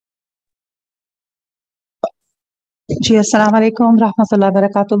जी अस्सलाम वालेकुम रहमतुल्लाहि व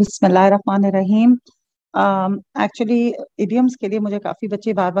बरकातुहू बिस्मिल्लाहिर रहमानिर रहीम। एक्चुअली इडियम्स के लिए मुझे काफ़ी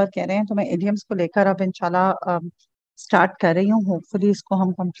बच्चे बार बार कह रहे हैं, तो मैं इडियम्स को लेकर अब इंशाल्लाह स्टार्ट कर रही हूँ। होपफुली इसको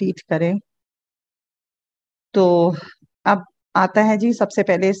हम कंप्लीट करें। तो अब आता है जी, सबसे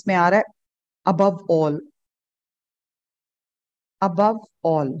पहले इसमें आ रहा है अबव ऑल। अबव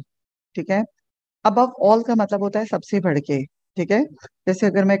ऑल, ठीक है। अबव ऑल का मतलब होता है सबसे बढ़ के, ठीक है। जैसे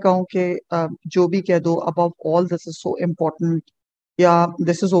अगर मैं कहूँ कि जो भी कह दो, above all this is so important, या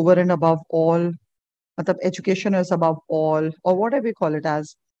this is over and above all, मतलब एजुकेशन इज अबव ऑल, और what ever we call it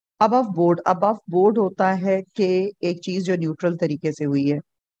as above board. Above board होता है कि एक चीज जो न्यूट्रल तरीके से हुई है,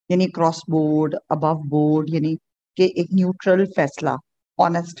 यानी क्रॉस बोर्ड, अबव बोर्ड, यानी कि एक न्यूट्रल फैसला,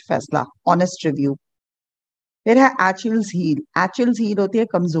 ऑनेस्ट फैसला, ऑनेस्ट रिव्यू। फिर है एचिल्स हील। एचिल्स हील होती है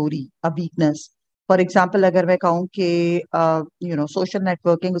कमजोरी, अ वीकनेस। फॉर एग्जाम्पल अगर मैं कहूँ कि सोशल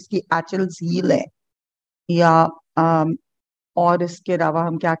नेटवर्किंग उसकी एचिल्स हील है, या और इसके अलावा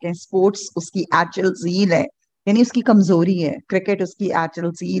हम क्या कहें, स्पोर्ट्स उसकी एचिल्स हील है, यानी उसकी कमजोरी है। क्रिकेट उसकी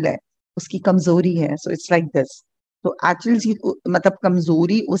एचिल्स हील है, उसकी कमजोरी है। So it's like this. तो एचिल्स हील मतलब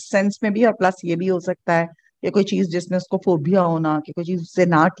कमजोरी उस सेंस में भी, और प्लस ये भी हो सकता है कि कोई चीज जिसमें उसको फोबिया होना, कि कोई चीज उससे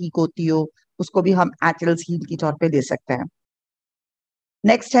ना ठीक होती हो, उसको भी हम एचिल्स हील की तौर पे दे सकते हैं।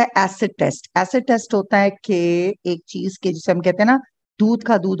 नेक्स्ट है एसिड टेस्ट। एसिड टेस्ट होता है कि एक चीज के, जिसे हम कहते हैं ना, दूध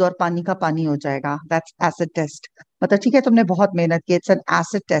का दूध और पानी का पानी हो जाएगा, दैट्स एसिड टेस्ट। मतलब ठीक है, तुमने बहुत मेहनत की, इट्स एन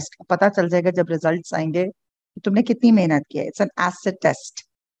एसिड टेस्ट। पता चल जाएगा जब रिजल्ट्स आएंगे कि तुमने कितनी मेहनत की है। It's an acid test.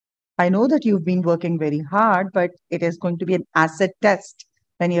 I know that you been working very hard, but it is going to be N acid test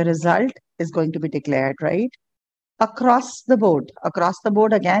when your result is going to be declared, right? Across the board, across the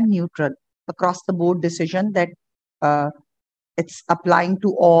board again neutral, across the board decision that it's applying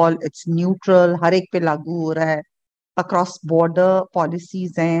to all, it's neutral, हर एक पे लागू हो रहा है। across border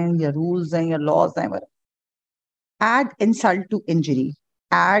policies हैं या rules हैं या laws हैं। add insult to injury,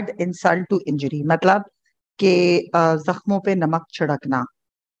 add insult to injury मतलब कि जख्मों पे नमक छिड़कना,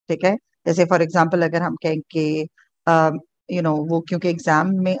 ठीक है। जैसे फॉर एग्जाम्पल अगर हम कहें कि वो क्योंकि एग्जाम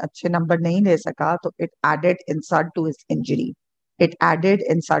में अच्छे नंबर नहीं ले सका, तो it added insult to his injury, it added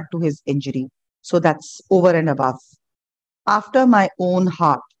insult to his injury. So that's over and above. After my own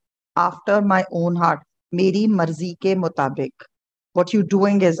heart, after my own heart, मेरी मर्जी के मुताबिक। what you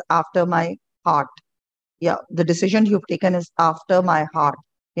doing is after my heart, या the decision you've taken is after my heart,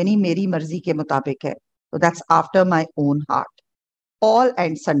 यानी मेरी मर्जी के मुताबिक है। so that's after my own heart. All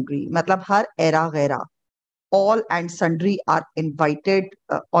and sundry मतलब हर era गैरा। all and sundry are invited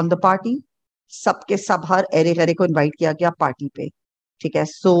on the party, सबके सब हर एरे गैरे को इनवाइट किया गया पार्टी पे, ठीक है।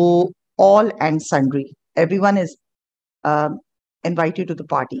 so all and sundry, everyone is invited to the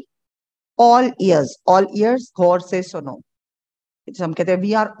party. all ears गौर से सुनो। जैसे हम कहते हैं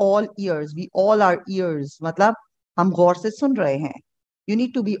we are all years, we all are years, मतलब हम गौर से सुन रहे हैं। You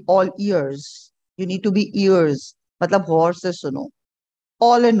need to be all years, you need to be years मतलब गौर से सुनो।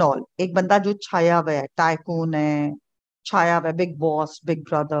 ऑल इन ऑल एक बंदा जो छाया हुआ है, टाइकून है, छाया हुआ है, big boss, big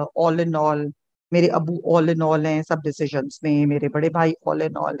brother. All in all मेरे अबू ऑल इन ऑल हैं सब डिसीजंस में, मेरे बड़े भाई ऑल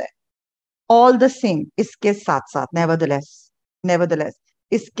इन ऑल है। ऑल द सेम इसके साथ साथ, नेवरदलेस, नेवरदलेस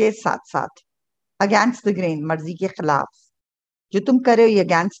इसके साथ साथ। अगेंस्ट द ग्रेन मर्जी के खिलाफ, जो तुम कर रहे हो ये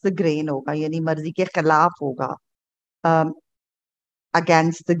अगेंस्ट द ग्रेन होगा, यानी मर्जी के खिलाफ होगा।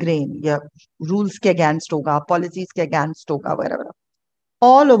 अगेंस्ट द ग्रेन या रूल्स के अगेंस्ट होगा, पॉलिसीज के अगेंस्ट होगा, वगैरह।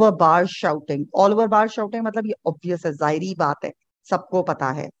 ऑल ओवर बार शाउटिंग, ऑल ओवर बार शाउटिंग मतलब ये ऑब्वियस है, जाहिरी बात है, सबको पता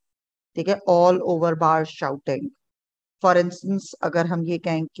है, ठीक है। All over bar shouting, for instance अगर हम ये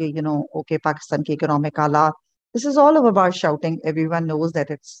कहें कि ओके पाकिस्तान की इकोनॉमिक हालात, this is all over bar shouting, everyone knows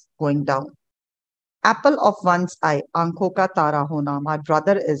that it's going down. Apple of once I, आंखों का तारा होना। My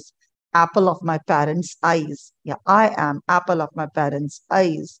brother is Apple of my parents eyes, या I am Apple of my parents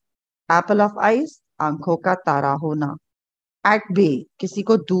eyes. Apple of eyes आंखों का तारा होना। At bay किसी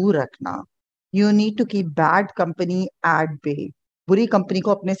को दूर रखना। You need to keep bad company at bay, बुरी कंपनी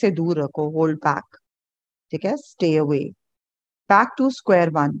को अपने से दूर रखो, होल्ड बैक, ठीक है, stay away. Back to square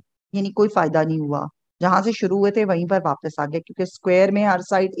one यानी कोई फायदा नहीं हुआ, जहां से शुरू हुए थे वहीं पर वापस आ गए, क्योंकि स्क्वायर में हर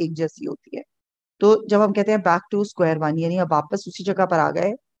साइड एक जैसी होती है। तो जब हम कहते हैं बैक टू स्क्वायर वन, यानी अब वापस उसी जगह पर आ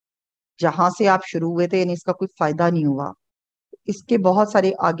गए जहां से आप शुरू हुए थे, यानी इसका कोई फायदा नहीं हुआ। इसके बहुत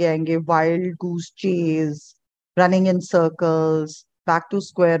सारे आगे आएंगे, wild goose chase, running in circles, back to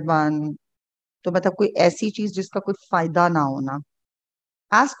square one. तो मतलब कोई ऐसी चीज जिसका कोई फायदा ना होना।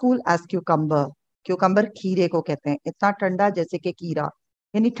 As cool as cucumber, cucumber खीरे को कहते हैं, इतना ठंडा जैसे कि कीरा,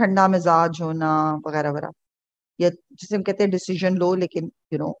 यानी ठंडा मिजाज होना, वगैरह वगैरह। या जिसे हम कहते हैं डिसीजन लो, लेकिन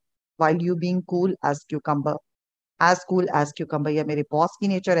while you being cool as cucumber, as cool as cucumber, या मेरे बॉस की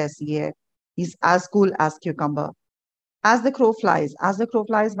नेचर ऐसी है, he's as cool as cucumber। As the crow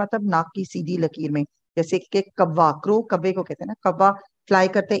flies मतलब नाक की सीधी लकीर में, जैसे कि कव्वा, क्रो कव्वे को कहते हैं ना, कव्वा फ्लाई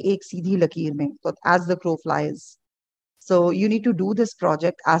करते हैं एक सीधी लकीर में, तो as the crow flies. So you need to do this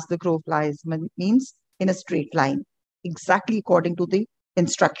project as the crow flies, means in a straight line, exactly according to the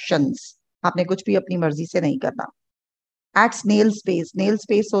instructions. आपने कुछ भी अपनी मर्जी से नहीं करना. At snail pace, snail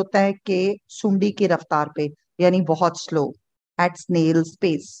pace होता है कि सुंडी की रफ्तार पे, यानी बहुत स्लो. At snail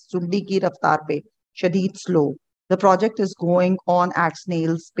pace, सुंडी की रफ्तार पे, शदीद slow. The project is going on at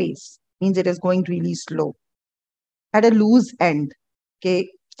snail pace, means it is going really slow. At a loose end, के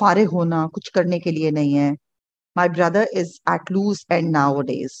फारिग होना, कुछ करने के लिए नहीं है. My brother is at loose end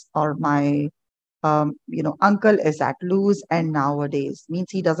nowadays, or my uncle is at loose end nowadays, means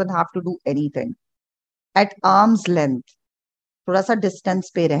he doesn't have to do anything. At arm's length, थोड़ा सा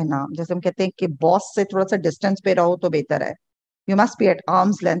डिस्टेंस पे रहना, जैसे हम कहते हैं कि बॉस से थोड़ा सा डिस्टेंस पे रहो तो बेहतर है. You must be at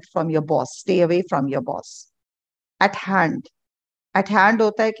arm's length from your boss. Stay away from your boss. At hand, at hand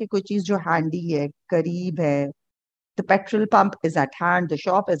होता है कि कोई चीज जो handy है, करीब है. The petrol pump is at hand. The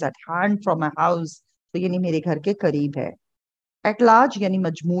shop is at hand from my house. तो यानी मेरे घर के करीब है. At large यानी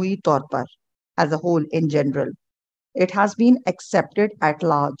मजमूई तौर पर, as a whole in general. It has been accepted at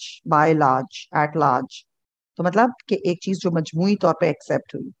large, by large, at large. तो मतलब कि एक चीज जो मजमूई तौर पे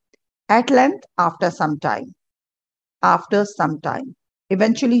एक्सेप्ट हुई. At length, after some time. After some time.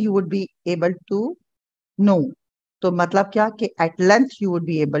 Eventually you would be able to know. तो मतलब क्या कि at length you would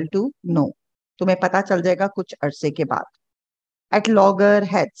be able to know. तुम्हें पता चल जाएगा कुछ अरसे के बाद. At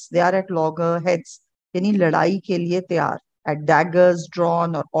loggerheads, they are at loggerheads, यानी लड़ाई के लिए तैयार. At daggers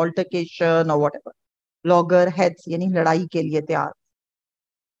drawn or altercation or whatever. Loggerheads यानी लड़ाई के लिए तैयार.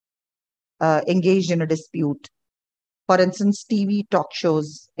 Engaged in a dispute. For instance, TV talk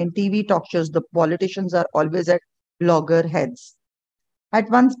shows. In TV talk shows, the politicians are always at loggerheads. At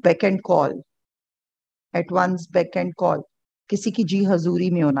one's beck and call. At one's beck and call. किसी की जी हजूरी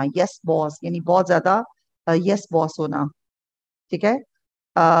में होना. Yes boss, यानी बहुत ज्यादा yes boss होना. ठीक है.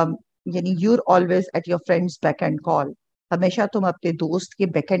 यानी you're always at your friend's beck and call. हमेशा तुम अपने दोस्त के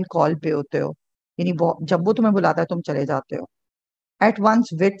beck and call पे होते हो, यानी जब वो तुम्हें बुलाता है तुम चले जाते हो. At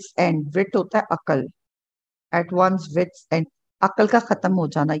one's wits end. Wit होता है अकल. At one's wits end. अकल का खत्म हो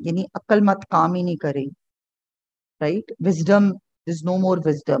जाना, यानी अकल मत काम ही नहीं करे. Right? Wisdom, there's no more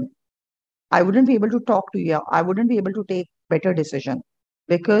wisdom. I wouldn't be able to talk to you. I wouldn't be able to take better decision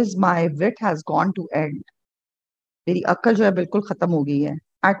because my wit has gone to end. मेरी अक्ल जो है बिल्कुल खत्म हो गई है.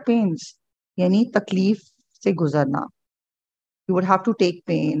 At pains यानी तकलीफ से गुजरना. You would have to take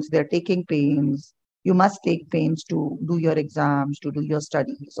pains. They're taking pains. You must take pains to do your exams, to do your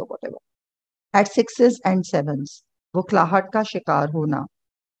studies or whatever. At sixes and sevens, बुखलाहट का शिकार होना.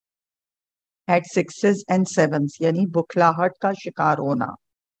 At sixes and sevens यानी बुखलाहट का शिकार होना.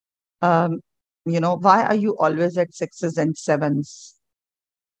 Why are you always at sixes and sevens?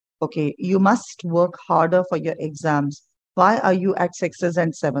 Okay, you must work harder for your exams. Why are you at sixes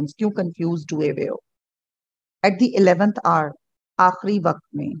and sevens? क्यों confused हुए हुए हो? At the 11th hour, आखिरी वक्त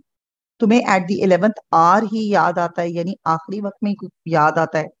में. तुम्हें at the 11th hour ही याद आता है, यानी आखिरी वक्त में याद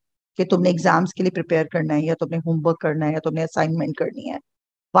आता है कि तुमने एग्जाम्स के लिए प्रिपेयर करना है, या तुमने होमवर्क करना है, या तुमने असाइनमेंट करनी है.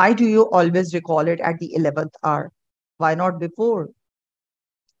 Why do you always recall it at the 11th hour? Why not before?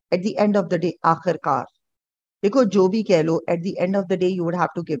 At the end of the day, आखिरकार. देखो जो भी कह लो, at the end of the day you would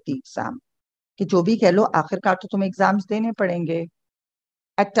have to give the exam. कि जो भी कह लो आखिरकार तो तुम्हें एग्जाम्स देने पड़ेंगे.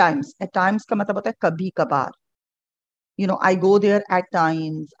 At times का मतलब होता है कभी कभार. I go there at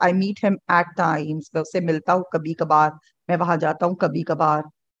times, I meet him at times. मैं उससे मिलता हूँ कभी कभार, मैं वहां जाता हूँ कभी कभार.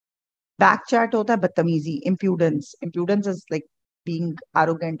 बैक चैट होता है बदतमीजी, impudence. Impudence is like being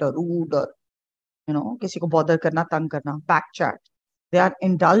arrogant or rude or किसी को बॉदर करना, तंग करना. Back chat. They are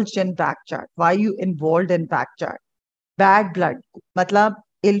indulged in back chat. Why are you involved in back chat? Bad blood मतलब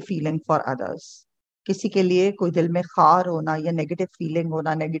ill feeling for others. किसी के लिए कोई दिल में खार होना या नेगेटिव फीलिंग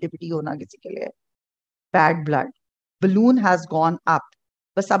होना, नेगेटिविटी होना किसी के लिए. Bad blood. Balloon has gone up.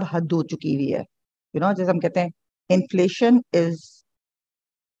 बस अब हद हो चुकी हुई है. जैसे हम कहते हैं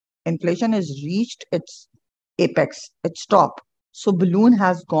inflation is reached its apex, its top. So balloon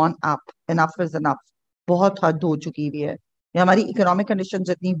has gone up. Enough is enough. बहुत हद हो चुकी हुई है. ये हमारी इकोनॉमिक कंडीशंस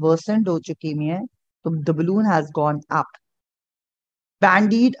इतनी वर्सेंड हो चुकी हुई हैं, तो the balloon has gone up.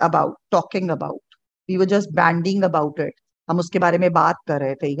 बैंडीड about, talking about. We were just bending about it. हम उसके बारे में बात कर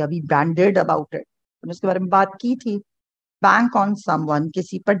रहे थे, या वी बैंडेड अबाउट इट. हमने उसके बारे में बात की थी. बैंक ऑन समवन,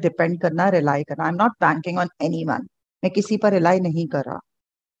 किसी पर डिपेंड करना, रिलाई करना. I am not banking on anyone. मैं किसी पर रिलाई नहीं कर रहा.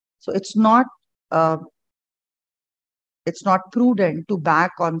 So it's not prudent to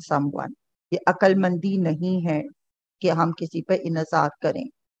bank on someone. ये अकलमंदी नहीं है कि हम किसी पर इन्हसार करें.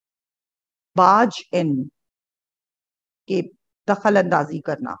 बाज इन, escape, दखल अंदाजी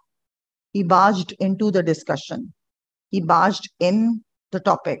करना. He barged into the discussion. He barged in the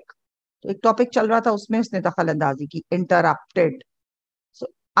topic. तो एक टॉपिक चल रहा था, उसमें उसने दखल अंदाजी की, इंटरप्टेड. सो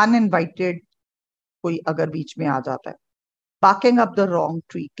अनइनवाइटेड कोई अगर बीच में आ जाता है. Barking up the wrong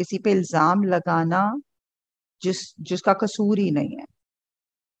tree, किसी पे इल्जाम लगाना जिसका कसूर ही नहीं है.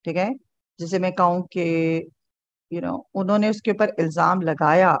 ठीक है, जैसे मैं कहूँ कि उन्होंने उसके ऊपर इल्जाम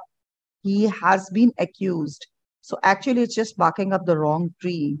लगाया, he has been accused, so actually it's just barking up the wrong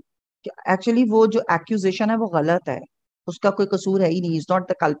tree. Actually वो जो एक्यूजेशन है वो गलत है, उसका कोई कसूर है ही नहीं, is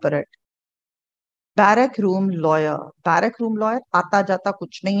not the culprit. Barrack room lawyer, barrack room lawyer आता जाता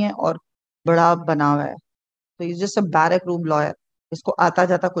कुछ नहीं है और बड़ा बना हुआ है, तो is just a barrack room lawyer, इसको आता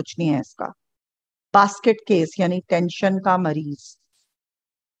जाता कुछ नहीं है इसका. बास्केट केस यानी टेंशन का मरीज,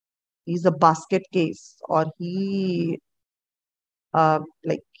 इज अ बास्केट केस, और ही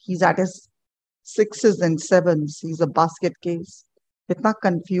like he's at his sixes and sevens, he's a basket case. इतना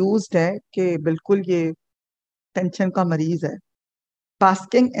कंफ्यूज्ड है कि बिल्कुल ये टेंशन का मरीज है.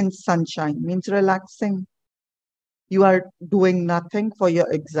 Basking in sunshine means relaxing. You are doing nothing for your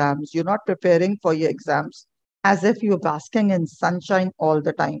exams. You're not preparing for your exams. As if you're basking in sunshine all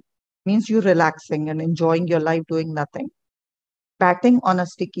the time. Means you're relaxing and enjoying your life doing nothing. Batting on a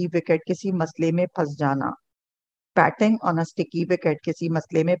sticky wicket, किसी मसले में फंस जाना. Batting on a sticky wicket, किसी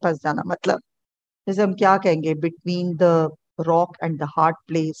मसले में फंस जाना मतलब जैसे हम क्या कहेंगे, between the rock and the hard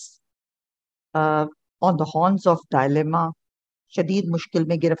place, on the horns of dilemma, शदीद मुश्किल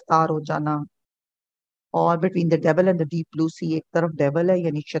में गिरफ्तार हो जाना. और between the devil and the deep blue सी, एक तरफ डेवल है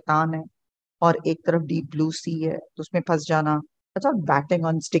यानी शैतान है और एक तरफ डीप ब्लू सी है, तो उसमें फंस जाना. अच्छा, batting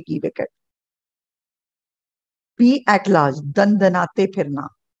on sticky wicket. B at large, दनदनाते फिरना,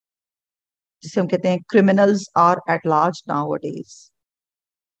 जिसे हम कहते हैं criminals are at large nowadays.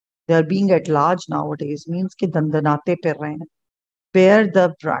 They are being at large nowadays means कि दनदनाते फिर रहे हैं. बेयर द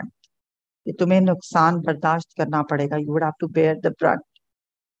ब्रंट, कि तुम्हें नुकसान बर्दाश्त करना पड़ेगा. You would have to bear the Brunt,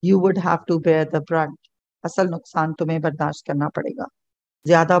 you would have to bear the Brunt. असल नुकसान तुम्हें बर्दाश्त करना पड़ेगा,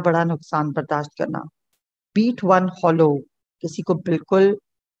 ज्यादा बड़ा नुकसान बर्दाश्त करना. बीट वन हॉलो, किसी को बिल्कुल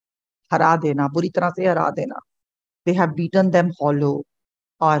हरा देना, बुरी तरह से हरा देना. They have beaten them hollow,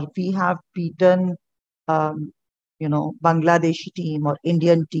 और we have beaten Bangladeshi team और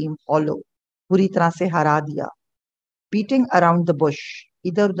इंडियन टीम हॉलो, बुरी तरह से हरा दिया. बीटिंग अराउंड द बुश,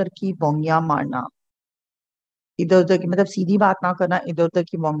 इधर उधर की बोंगियां मारना. इधर उधर की मतलब सीधी बात ना करना, इधर उधर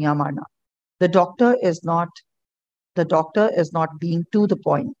की बोंगियां मारना. The doctor is not, the doctor is not being to the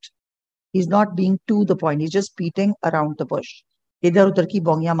point, he is not being to the point, he is just beating around the Bush. इधर उधर की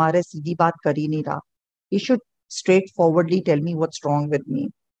बोंगियां मारे, सीधी बात कर ही नहीं रहा. He should straight forwardly tell me what's wrong with me.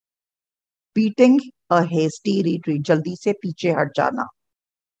 Beating a hasty retreat, जल्दी से पीछे हट जाना.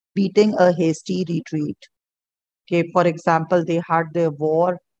 बीटिंग अ हेस्टी रिट्रीट, के for example they had their war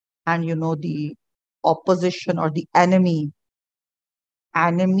and the opposition or the enemy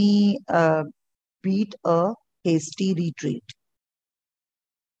beat a hasty retreat.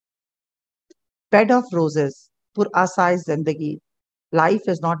 Bed of roses, पुरआसाए जिंदगी, life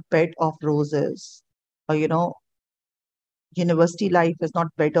is not bed of roses, or university life is not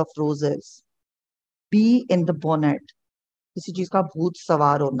bed of roses. Be in the bonnet, किसी चीज का भूत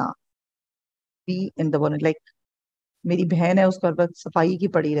सवार होना. Be in the bonnet, like मेरी बहन है, उसका बस सफाई की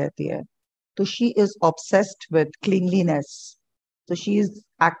पड़ी रहती है, तो she is obsessed with cleanliness, तो she is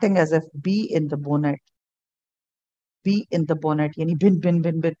acting as if. Be in the bonnet, be in the bonnet यानी भिन भिन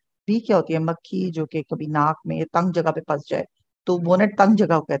भिन भिन. बी क्या होती है, मक्खी जो कि कभी नाक में तंग जगह पे फंस जाए, तो बोनेट तंग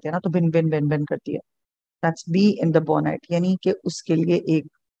जगह को कहते हैं ना, तो भिन भिन भिन भिन करती है. That's be in the bonnet, यानी कि उसके लिए एक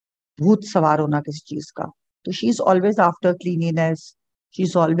भूत सवार होना किसी चीज का. तो she is always after cleanliness, she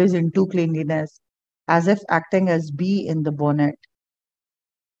is always into cleanliness, as if acting as be in the bonnet.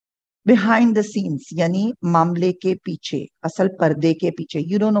 Behind the scenes यानी मामले के पीछे, असल पर्दे के पीछे.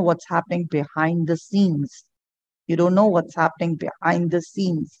 You don't know what's happening behind the scenes, you don't know what's happening behind the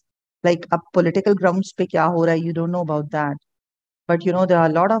scenes. Like अब political grounds पे क्या हो रहा है, you don't know about that, but there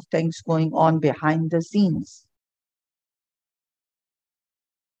are lot of things going on behind the scenes.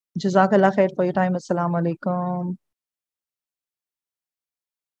 जज़ाकल्लाह खैर for your time. अस्सलाम वालेकुम.